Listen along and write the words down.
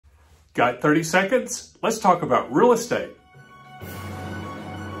Got 30 seconds? Let's talk about real estate.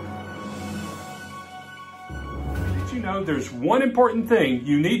 Did you know there's one important thing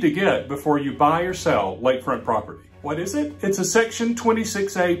you need to get before you buy or sell lakefront property? What is it? It's a Section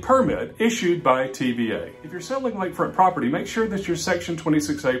 26A permit issued by TVA. If you're selling lakefront property, make sure that your Section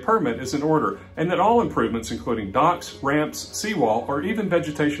 26A permit is in order and that all improvements, including docks, ramps, seawall, or even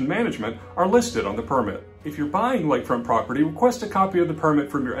vegetation management, are listed on the permit. If you're buying lakefront property, request a copy of the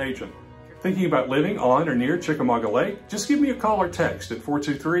permit from your agent. Thinking about living on or near Chickamauga Lake? Just give me a call or text at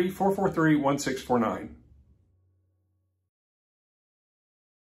 423-443-1649.